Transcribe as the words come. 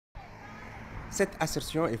Cette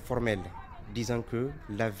assertion est formelle, disant que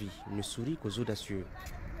la vie ne sourit qu'aux audacieux.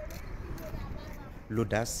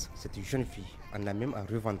 L'audace, cette jeune fille en a même à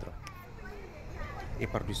revendre. Et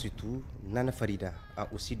par-dessus tout, Nana Farida a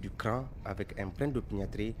aussi du cran avec un plein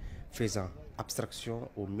d'opiniâtreté faisant abstraction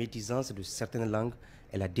aux médisances de certaines langues.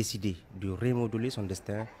 Elle a décidé de remodeler son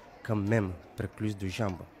destin quand même percluse de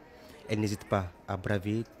jambes. Elle n'hésite pas à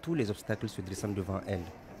braver tous les obstacles se dressant devant elle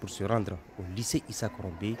pour se rendre au lycée Issa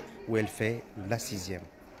Korombé où elle fait la 6e.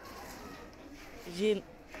 J'ai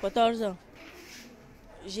 14 ans.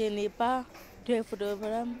 Je n'ai pas de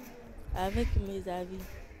problème avec mes amis.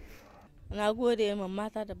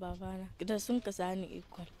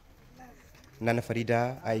 Nana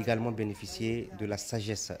Farida a également bénéficié de la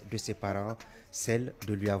sagesse de ses parents, celle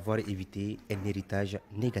de lui avoir évité un héritage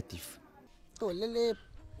négatif.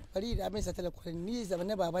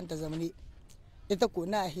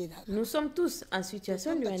 Nous sommes tous en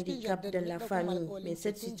situation de handicap dans la famille, mais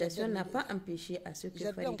cette situation n'a pas empêché à ce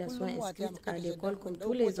que Farida soit inscrite à l'école comme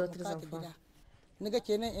tous les autres enfants.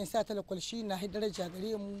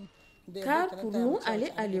 Car pour nous,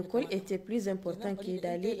 aller à l'école était plus important que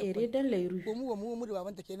d'aller errer dans les rues.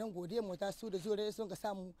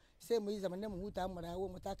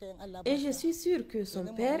 Et je suis sûre que son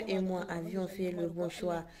père et moi avions fait le bon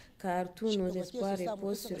choix, car tous nos espoirs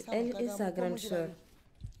reposent sur elle et sa grande sœur.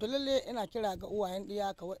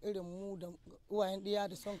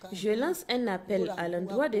 Je lance un appel à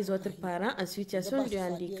l'endroit des autres parents en situation de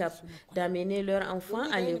handicap d'amener leurs enfants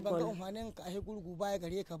à l'école.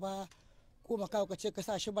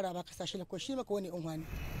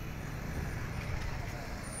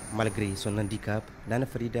 Malgré son handicap, Nana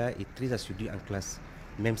Farida est très assidue en classe,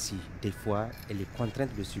 même si des fois elle est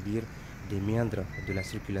contrainte de subir des méandres de la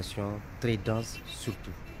circulation très dense,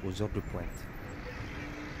 surtout aux heures de pointe.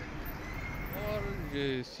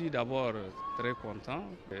 Je suis d'abord très content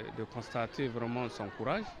de constater vraiment son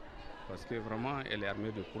courage, parce que vraiment elle est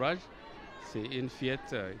armée de courage. C'est une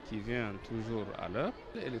fillette qui vient toujours à l'heure.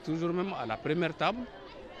 Elle est toujours même à la première table.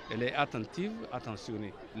 Elle est attentive,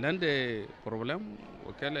 attentionnée. L'un des problèmes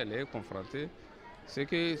auxquels elle est confrontée, c'est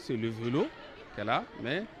que c'est le vélo qu'elle a,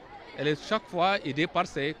 mais elle est chaque fois aidée par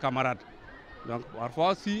ses camarades. Donc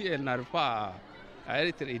parfois, si elle n'arrive pas à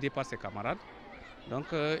être aidée par ses camarades, donc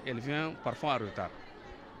elle vient parfois en retard.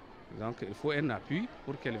 Donc il faut un appui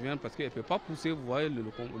pour qu'elle vienne parce qu'elle ne peut pas pousser, vous voyez le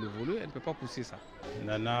vélo, elle ne peut pas pousser ça.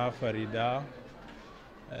 Nana Farida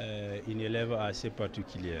est une élève assez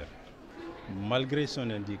particulière. Malgré son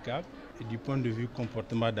handicap, et du point de vue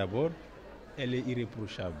comportement d'abord, elle est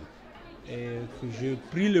irréprochable. Et que je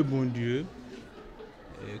prie le bon Dieu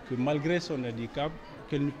que malgré son handicap,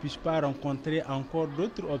 qu'elle ne puisse pas rencontrer encore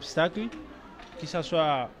d'autres obstacles, que ce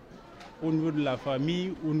soit au niveau de la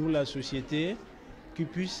famille, au niveau de la société, qui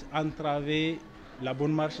puissent entraver la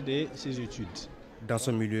bonne marche de ses études. Dans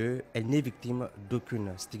son milieu, elle n'est victime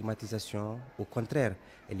d'aucune stigmatisation. Au contraire,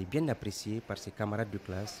 elle est bien appréciée par ses camarades de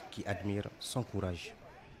classe qui admirent son courage.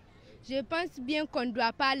 Je pense bien qu'on ne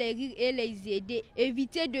doit pas les rire et les aider.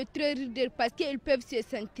 Éviter de trop rire d'eux parce qu'ils peuvent se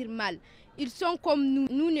sentir mal. Ils sont comme nous.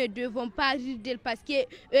 Nous ne devons pas rire d'eux parce qu'eux,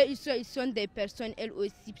 ils sont des personnes, elles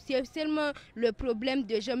aussi. C'est seulement le problème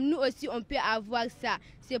de gens. Nous aussi, on peut avoir ça.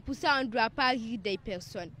 C'est pour ça qu'on ne doit pas rire des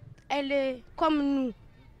personnes. Elle est comme nous.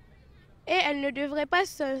 Et elle ne devrait pas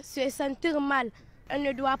se sentir mal. On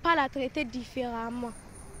ne doit pas la traiter différemment.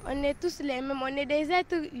 On est tous les mêmes, on est des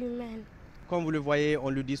êtres humains. Comme vous le voyez, on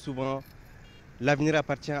le dit souvent, l'avenir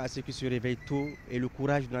appartient à ceux qui se réveillent tôt et le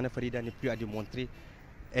courage de Nana Farida n'est plus à démontrer.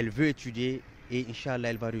 Elle veut étudier et Inch'Allah,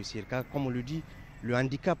 elle va réussir. Car comme on le dit, le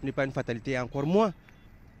handicap n'est pas une fatalité, encore moins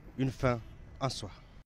une fin en soi.